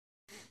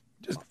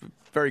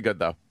Very good,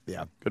 though.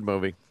 Yeah. Good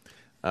movie.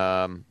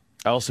 I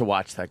also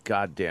watched that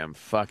goddamn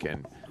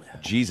fucking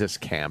Jesus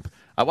Camp.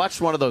 I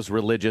watched one of those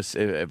religious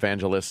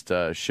evangelist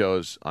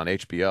shows on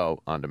HBO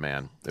on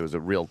demand. It was a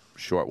real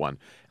short one.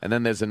 And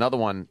then there's another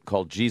one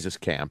called Jesus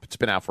Camp. It's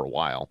been out for a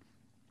while.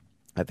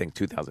 I think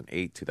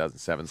 2008,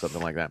 2007,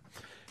 something like that.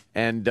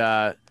 And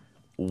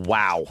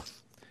wow.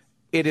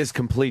 It is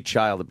complete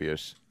child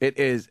abuse. It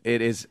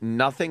is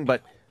nothing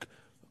but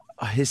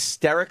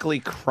hysterically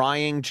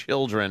crying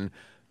children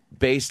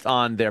based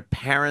on their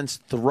parents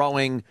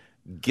throwing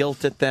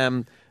guilt at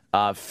them,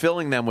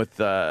 filling them with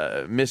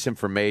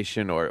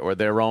misinformation or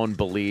their own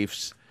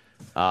beliefs.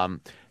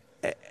 And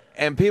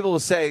people will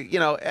say, you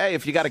know, hey,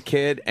 if you got a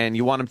kid and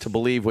you want them to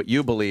believe what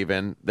you believe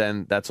in,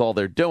 then that's all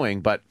they're doing.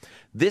 But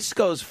this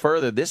goes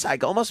further. This, I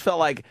almost felt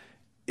like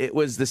it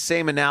was the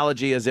same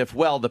analogy as if,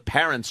 well, the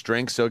parents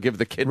drink, so give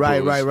the kid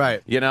booze.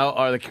 Right. You know,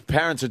 or the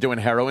parents are doing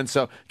heroin,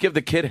 so give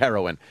the kid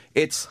heroin.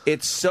 It's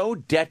so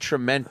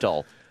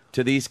detrimental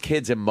to these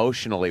kids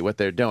emotionally, what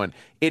they're doing.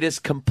 It is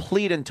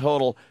complete and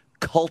total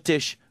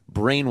cultish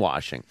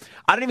brainwashing.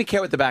 I don't even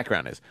care what the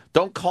background is.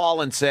 Don't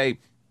call and say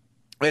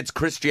it's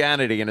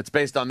Christianity and it's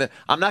based on this.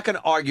 I'm not going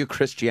to argue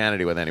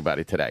Christianity with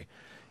anybody today.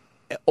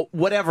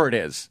 Whatever it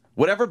is,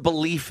 whatever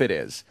belief it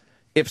is,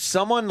 if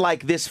someone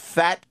like this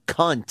fat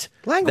cunt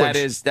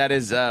that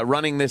is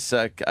running this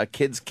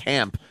kids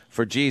camp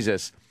for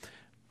Jesus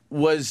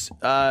was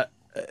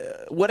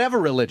whatever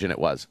religion it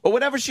was or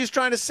whatever she's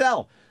trying to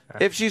sell,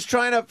 if she's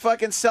trying to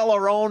fucking sell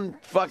her own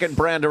fucking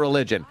brand of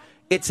religion,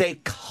 it's a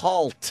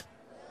cult.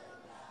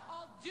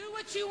 I'll do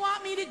what you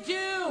want me to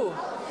do.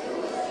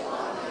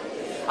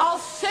 I'll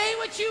say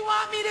what you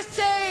want me to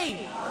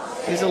say.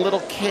 These are little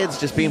kids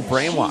just being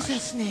brainwashed. In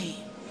Jesus' name.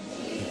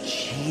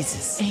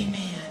 Jesus.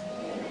 Amen.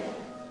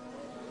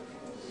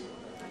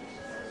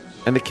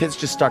 And the kids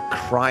just start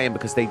crying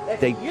because they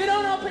If you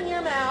don't open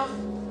your mouth,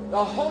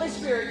 the Holy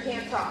Spirit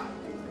can't talk.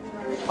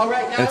 All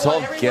right, now it's I all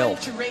want everyone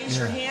guilt. to raise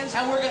your hands,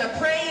 and we're going to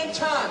pray in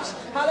tongues.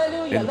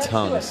 Hallelujah. In Let's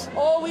tongues. do it.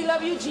 Oh, we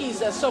love you,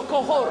 Jesus. So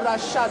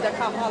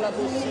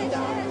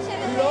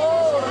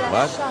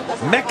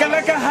What? Make a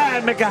like a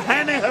hand, make a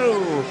handy ho.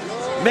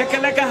 Make a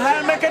like a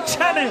hand, make a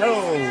channy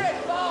ho.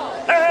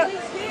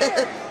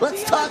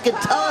 Let's talk in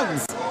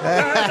tongues.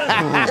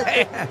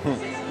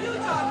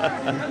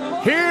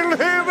 Heal him,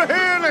 heal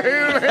him,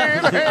 heal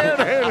him, heal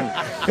him.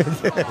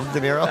 De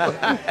Niro.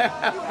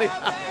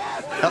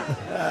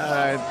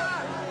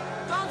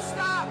 Don't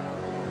stop.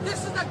 This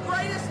is the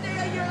greatest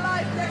day of your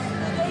life. Next to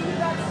the day you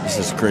got saved. This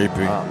is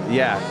creepy.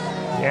 Yeah.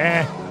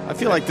 I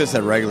feel like this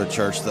at regular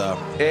church, though.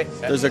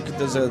 There's a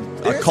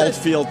cult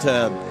feel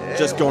to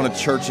just going to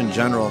church in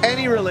general.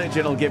 Any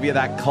religion will give you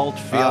that cult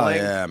feeling. Oh,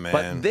 yeah, man.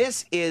 But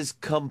this is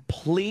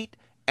complete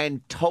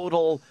and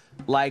total,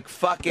 like,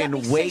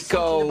 fucking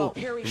Waco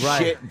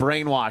shit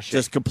brainwashing.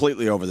 Just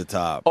completely over the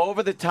top.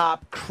 Over the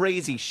top,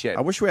 crazy shit.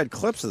 I wish we had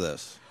clips of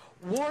this.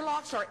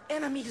 Warlocks are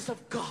enemies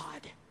of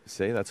God.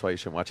 See, that's why you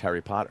should watch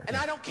Harry Potter. And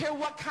I don't care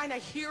what kind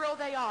of hero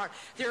they are.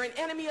 They're an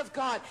enemy of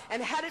God.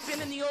 And had it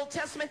been in the Old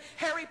Testament,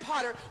 Harry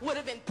Potter would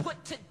have been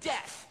put to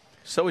death.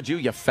 So would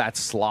you fat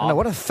slob. No,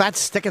 what a fat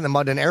stick in the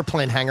mud, an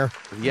airplane hanger.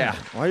 Yeah.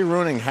 Why are you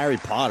ruining Harry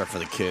Potter for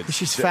the kids?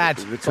 She's fat.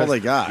 That's all they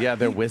got. Yeah,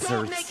 they're Don't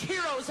wizards. make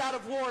heroes out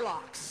of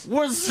warlocks.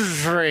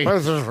 Wizardry.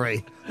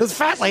 This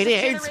fat lady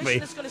hates me.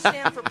 This generation is going to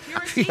stand for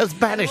purity She has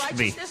banished and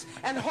me. righteousness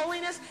and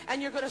holiness,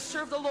 and you're going to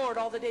serve the Lord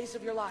all the days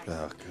of your life.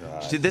 Oh,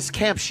 God. See, this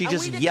camp, she And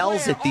just we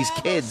yells declare at these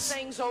all kids. those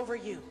things over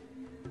you.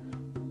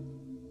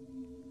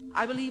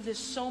 I believe this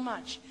so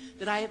much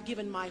that I have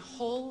given my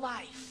whole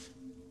life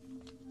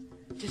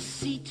to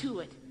see to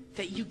it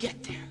that you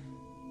get there.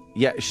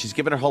 Yeah, she's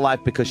given her whole life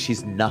because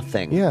she's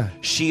nothing. Yeah.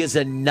 She is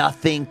a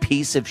nothing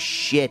piece of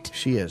shit.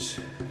 She is.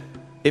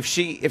 If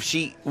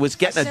she was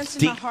getting a sense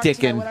in my deep heart dick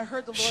tonight in, what I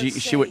heard the Lord she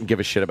say wouldn't give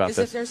a shit about is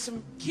that this. there's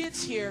some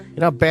kids here. You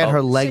know how bad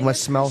her leg Say must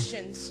they're smell?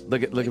 Christians.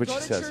 Look at They what go she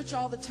to says. church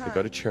all the time. They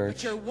go to church.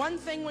 But you're one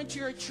thing when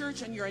you're at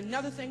church, and you're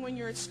another thing when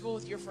you're at school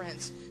with your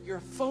friends. You're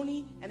a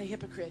phony and a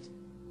hypocrite.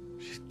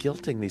 She's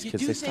guilting these You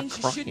kids. do They start things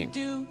you crying. shouldn't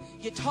do.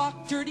 You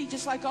talk dirty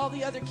just like all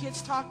the other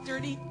kids talk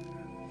dirty.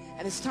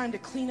 And it's time to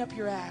clean up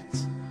your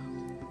act.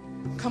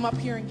 Come up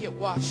here and get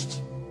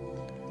washed.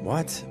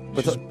 What?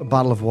 A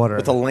bottle of water.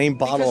 With a lame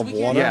bottle Because of we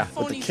can't water? have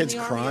With the phonies kids in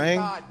the army of crying?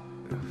 God.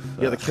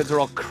 Yeah, the kids are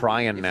all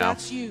crying If now.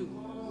 that's you,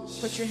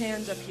 put your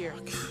hands up here.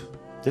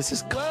 This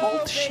is Whoa,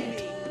 cult shit.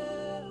 baby.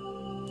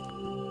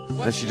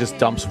 And she just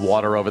dumps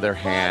water over their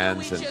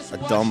hands and A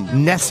dumb...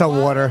 Nessa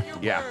water.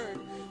 Yeah.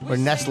 Or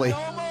Nestle. No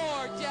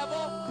more, devil.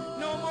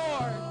 No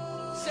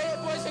more. Say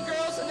it, boys and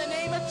girls, in the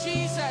name of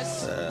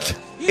Jesus.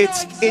 You know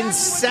It's exactly what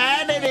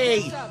insanity.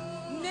 you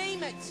need.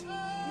 Name it.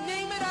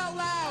 Name it out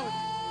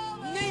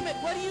loud. Name it.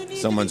 What do you need?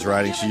 Someone's to be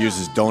writing she forgiven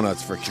uses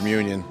donuts for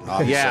communion,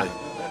 obviously. Yeah.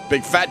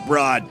 Big fat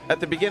broad. At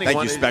the beginning,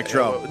 Thank you,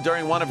 Spectro.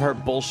 During one of her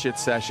bullshit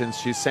sessions,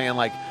 she's saying,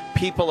 like,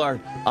 people are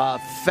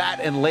fat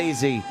and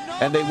lazy,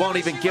 and they won't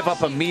even give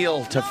up a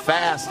meal to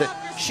fast.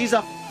 She's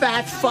a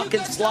fat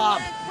fucking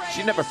slob.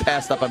 She never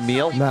passed up a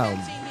meal. No.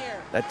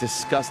 that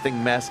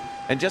disgusting mess.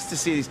 And just to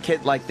see these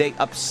kids, like, they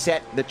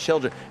upset the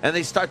children. And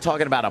they start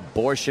talking about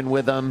abortion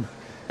with them.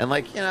 And,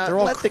 like, They're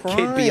all let the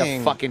kid be a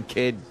crying. fucking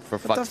kid, for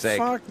fuck's sake.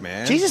 Fuck,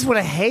 man? Jesus would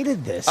have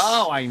hated this.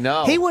 Oh, I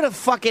know. He would have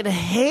fucking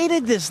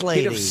hated this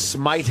lady. He'd have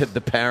smited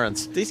the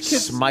parents. These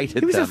kids-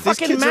 smited He was them. a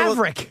fucking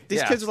maverick. These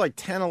Yeah. kids are like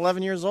 10,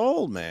 11 years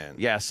old, man.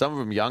 Yeah, some of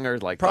them younger,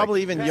 like Probably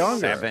like even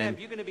younger. 7.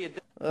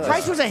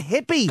 Christ was a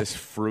hippie. This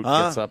fruit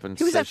gets up and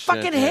He was a says shit,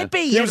 fucking yeah.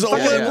 hippie. He was a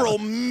fucking-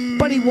 liberal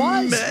But he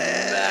was.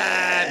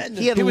 man.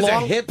 He had He was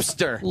long, a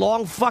hipster.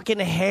 long fucking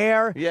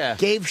hair. Yeah.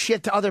 Gave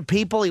shit to other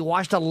people. He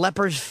washed a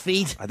leper's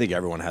feet. I think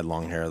everyone had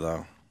long hair,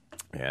 though.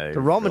 Yeah, they The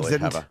Romans really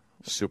didn't. have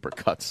super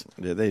cuts.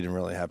 Yeah, they didn't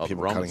really have Oh,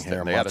 people Romans cutting hair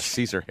didn't. They had a much.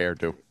 Caesar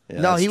hairdo.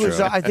 Yeah, No, that's he was,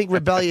 true. I think,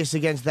 rebellious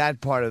against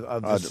that part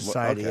of the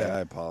society. Okay, yeah. I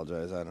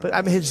apologize. I don't But know.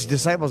 I mean, his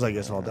disciples, I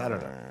guess, all that. I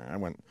don't know. I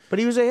went. But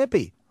he was a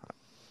hippie.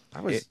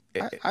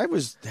 I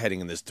was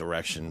heading in this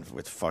direction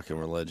with fucking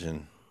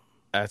religion.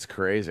 That's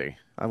crazy.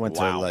 I went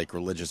Wow. to like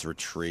religious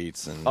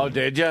retreats and. Oh,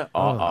 did you?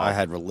 I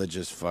had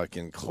religious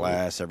fucking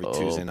class every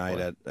Tuesday night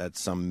boy. at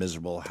some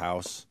miserable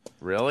house.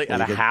 Really?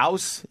 Well, At a you could-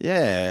 house?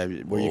 Yeah,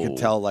 where you Whoa. could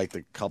tell like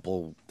the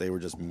couple they were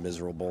just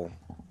miserable.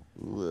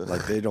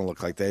 Like they don't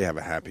look like they have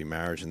a happy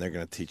marriage, and they're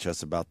going to teach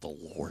us about the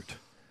Lord.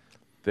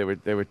 They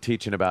were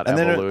teaching about And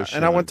then evolution.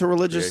 and I went to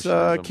religious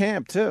creationism.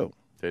 camp too.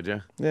 Did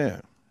you?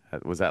 Yeah.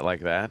 Was that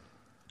like that?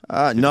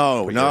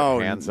 No, put no,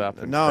 your hands up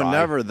and no, cry?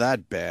 never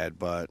that bad.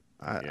 But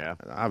Yeah.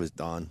 I was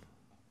done.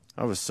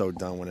 I was so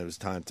done when it was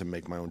time to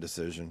make my own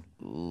decision.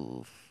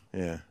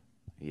 Yeah.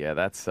 Yeah,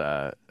 that's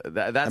that's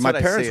And my what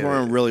I parents see.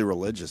 weren't really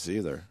religious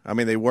either. I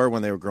mean, they were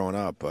when they were growing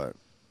up, but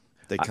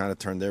they kind of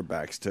turned their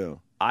backs too.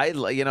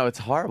 It's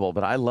horrible,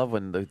 but I love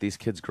when these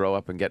kids grow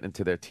up and get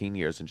into their teen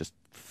years and just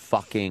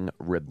fucking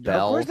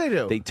rebel. course they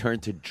do. They turn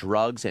to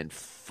drugs and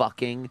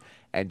fucking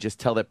and just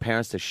tell their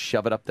parents to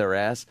shove it up their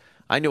ass.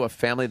 I knew a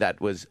family that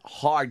was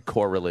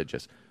hardcore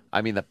religious.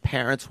 I mean, the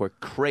parents were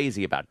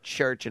crazy about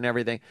church and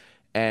everything,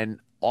 and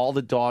all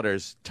the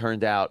daughters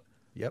turned out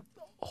Yep.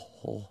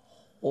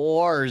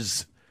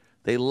 whores.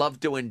 They loved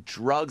doing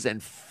drugs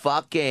and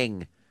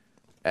fucking.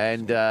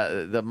 And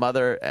the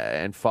mother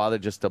and father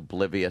just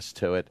oblivious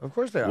to it. Of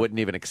course they are. Wouldn't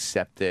even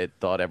accept it.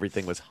 Thought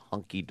everything was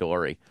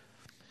hunky-dory.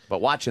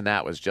 But watching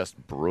that was just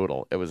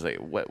brutal. It was like,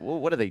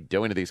 what are they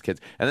doing to these kids?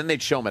 And then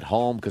they'd show them at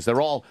home because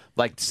they're all,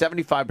 like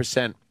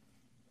 75%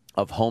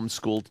 of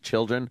homeschooled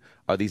children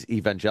are these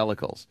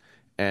evangelicals.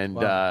 And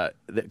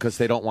because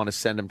they don't want to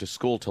send them to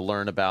school to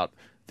learn about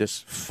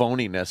this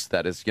phoniness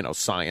that is,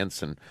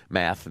 science and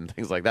math and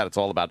things like that. It's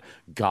all about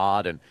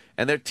God, and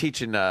they're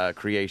teaching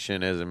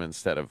creationism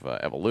instead of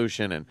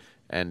evolution,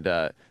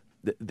 and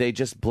they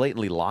just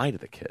blatantly lie to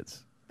the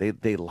kids.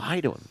 They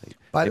lie to them.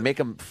 They make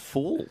them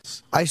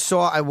fools.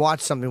 I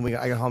watched something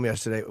I got home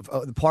yesterday.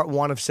 Part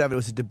 1 of 7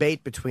 was a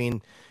debate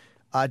between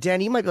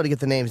Dan, you might be able to get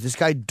the names. This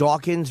guy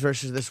Dawkins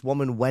versus this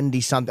woman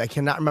Wendy something. I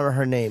cannot remember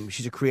her name.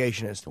 She's a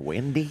creationist.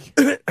 Wendy?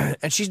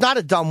 And she's not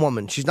a dumb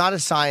woman. She's not a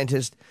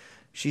scientist.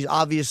 She's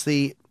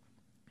obviously,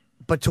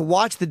 but to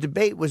watch the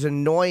debate was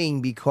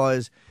annoying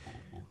because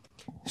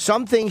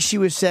some things she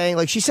was saying,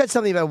 like she said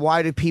something about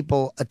why do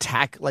people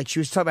attack, like she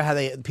was talking about how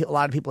a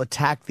lot of people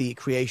attack the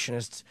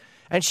creationists.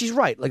 And she's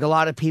right. Like a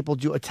lot of people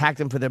do attack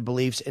them for their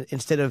beliefs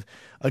instead of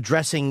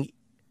addressing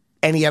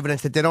any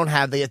evidence that they don't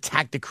have. They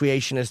attack the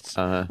creationists.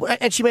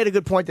 And she made a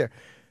good point there.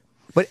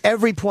 But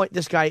every point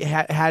this guy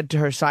had to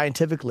her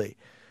scientifically,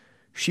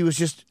 she was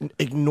just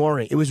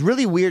ignoring. It was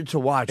really weird to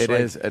watch. It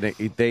is, and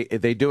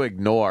they do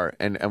ignore,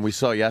 and we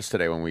saw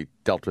yesterday when we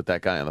dealt with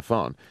that guy on the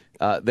phone.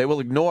 They will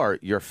ignore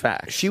your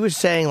facts. She was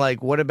saying,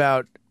 like, what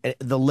about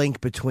the link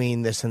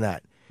between this and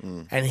that?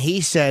 And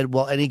he said,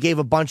 well, and he gave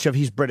a bunch of,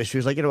 he's British. He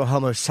was like,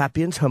 Homo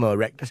sapiens, Homo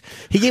erectus.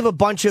 He gave a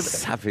bunch of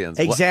Sapiens.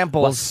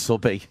 examples What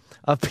subby?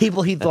 of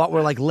people he thought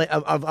were like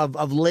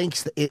of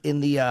links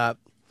in the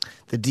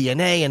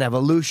DNA and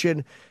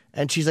evolution.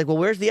 And she's like, well,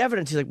 where's the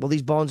evidence? He's like, well,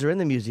 these bones are in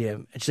the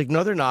museum. And she's like,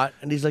 no, they're not.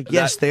 And he's like,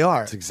 yes, they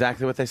are. That's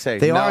exactly what they say.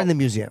 They No. are in the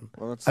museum.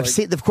 Well, it's I've like-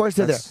 seen, of course,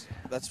 they're there.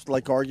 That's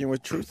like arguing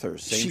with truthers.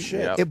 Same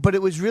shit. Yep. But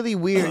it was really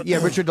weird.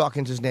 Yeah, Richard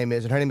Dawkins, his name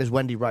is, and her name is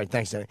Wendy Wright.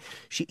 Thanks, Danny.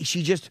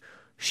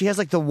 She has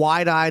like the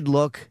wide-eyed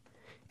look,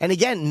 and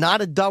again,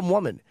 not a dumb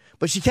woman.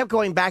 But she kept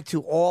going back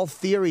to all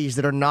theories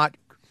that are not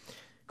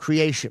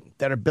creation,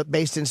 that are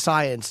based in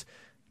science,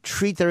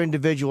 treat their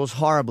individuals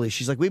horribly.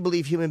 She's like, we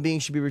believe human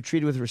beings should be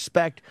treated with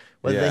respect,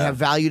 whether they Yeah. have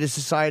value to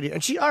society.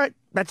 And all right,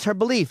 that's her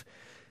belief.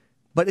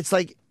 But it's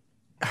like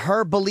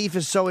her belief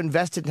is so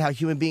invested in how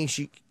human beings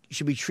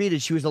should be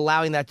treated. She was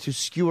allowing that to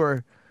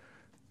skewer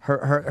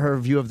her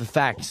view of the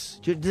facts.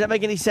 Does that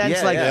make any sense?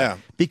 Yeah, like, yeah.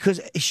 Because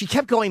she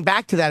kept going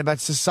back to that about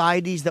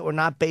societies that were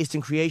not based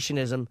in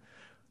creationism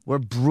were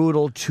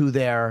brutal to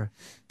their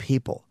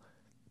people,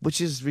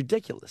 which is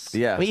ridiculous.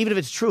 Yeah. I mean, even if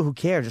it's true, who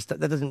cares? That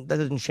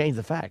doesn't change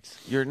the facts.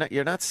 You're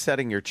not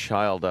setting your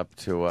child up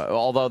to.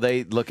 Although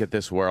they look at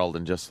this world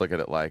and just look at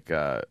it like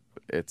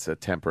it's a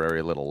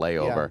temporary little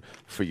layover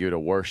for you to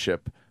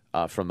worship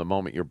from the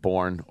moment you're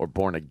born or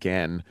born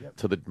again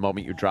to the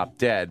moment you drop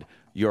dead.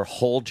 Your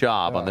whole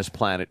job on this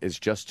planet is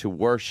just to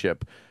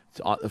worship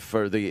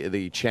for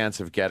the chance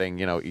of getting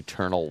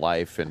eternal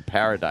life in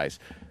paradise.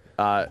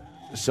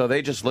 So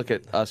they just look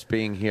at us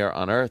being here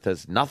on Earth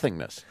as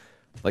nothingness.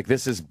 Like,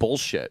 this is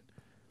bullshit.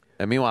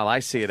 And meanwhile, I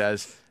see it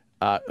as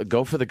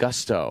go for the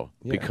gusto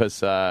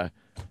because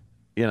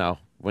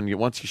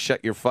once you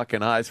shut your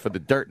fucking eyes for the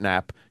dirt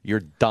nap, you're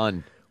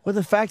done. Well,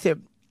 the fact that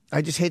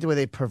I just hate the way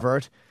they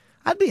pervert.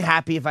 I'd be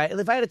happy if I had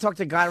to talk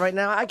to God right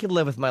now. I could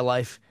live with my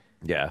life.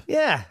 Yeah.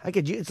 Yeah, I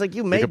could. It's like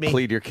you made You could me.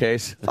 plead your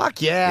case.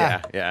 Fuck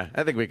yeah. Yeah.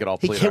 I think we could all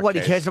plead our What,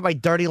 case. he cares about my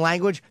dirty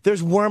language?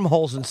 There's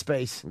wormholes in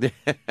space.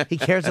 He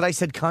cares that I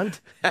said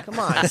cunt? Come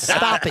on,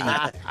 stop it,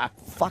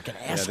 you fucking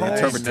asshole. The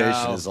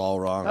interpretation is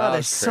all wrong. Oh,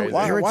 they're so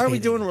why are we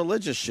irritating. doing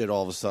religious shit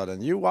all of a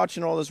sudden? You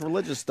watching all this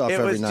religious stuff It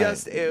every was night.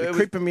 just- it You're was-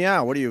 creeping me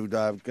out. What are you,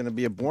 going to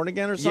be a born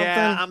again or something?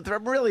 Yeah, I'm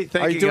really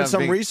thinking. Are you doing of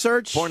some being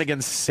research? Born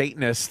again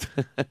Satanist.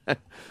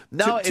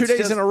 No, two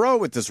days in a row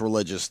with this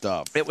religious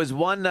stuff. It was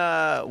one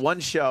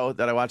show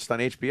that I watched on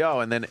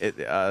HBO, and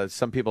then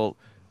some people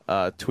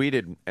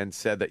tweeted and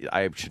said that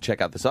I should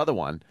check out this other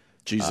one,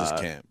 Jesus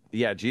Camp.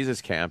 Yeah,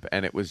 Jesus Camp,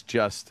 and it was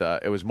just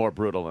it was more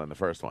brutal than the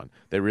first one.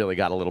 They really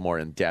got a little more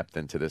in depth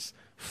into this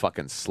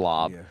fucking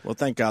slob. Well,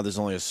 thank God there's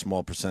only a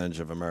small percentage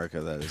of America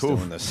that is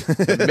doing this.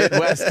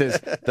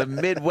 The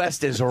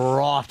Midwest is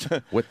wrought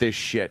with this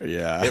shit.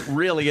 Yeah. It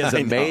really is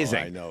amazing.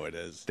 I know it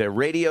is. The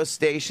radio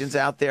stations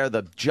out there,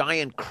 the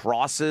giant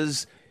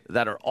crosses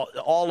that are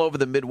all over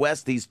the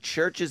Midwest, these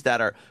churches that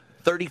are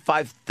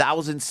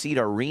 35,000-seat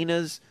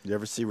arenas. You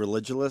ever see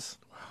Religulous?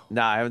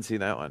 No, I haven't seen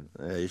that one.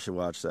 Yeah, you should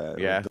watch that.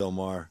 Yeah. With Bill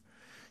Maher.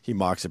 He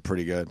mocks it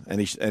pretty good,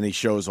 and he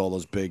shows all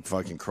those big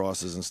fucking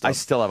crosses and stuff. I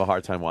still have a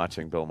hard time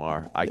watching Bill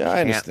Maher. I Yeah, I can't.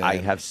 understand. I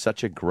have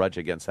such a grudge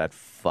against that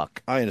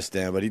fuck. I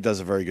understand, but he does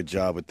a very good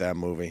job with that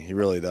movie. He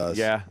really does.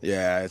 Yeah?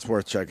 Yeah, it's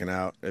worth checking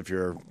out if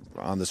you're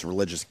on this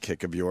religious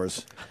kick of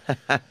yours.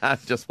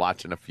 Just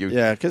watching a few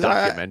Yeah, 'cause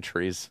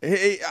documentaries.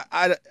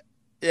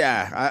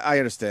 I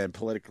understand.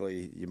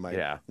 Politically, you might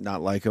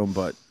not like him,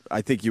 but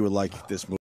I think you would like this movie.